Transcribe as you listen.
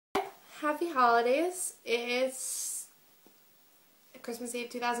Happy holidays. It's Christmas Eve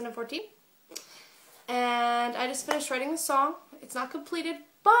 2014. And I just finished writing the song. It's not completed,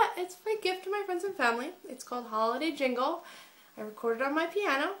 but it's my gift to my friends and family. It's called Holiday Jingle. I recorded on my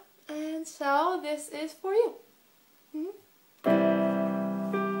piano, and so this is for you.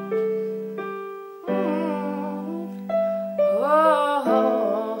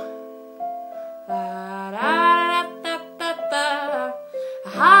 A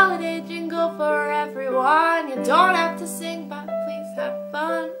holiday jingle for everyone. You don't have to sing, but please have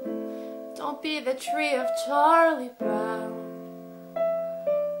fun. Don't be the tree of Charlie Brown.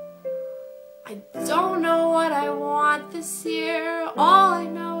 I don't know what I want this year. All I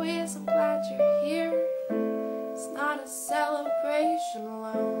know is I'm glad you're here. It's not a celebration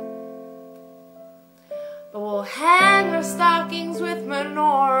alone, but we'll hang our stockings with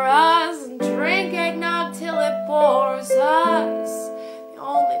menorahs and drink eggnog till it bores us. The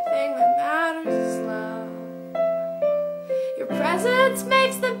only thing that matters is love. Your presence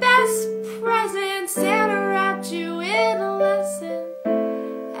makes the best present. Santa wrapped you in a lesson.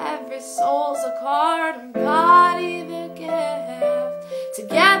 Every soul's a card and body the gift.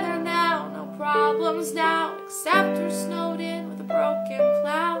 Together now, no problems now, except we're snowed in with a broken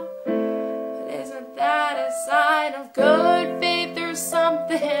plow. But isn't that a sign of good faith or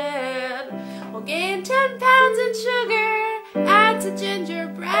something? We'll gain 10 pounds in sugar, add to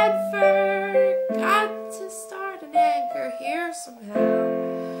gingerbread fur. Got to start an anchor here somehow.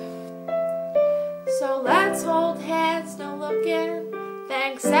 So let's hold hands, no looking.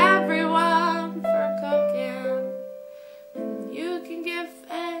 Thanks everyone for cooking. And you can give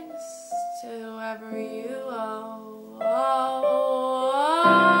thanks to whoever you owe.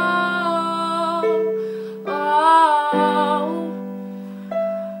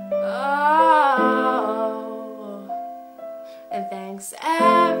 And thanks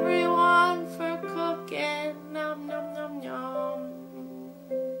everyone for cooking. Nom nom nom nom.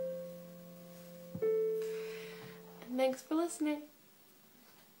 And thanks for listening.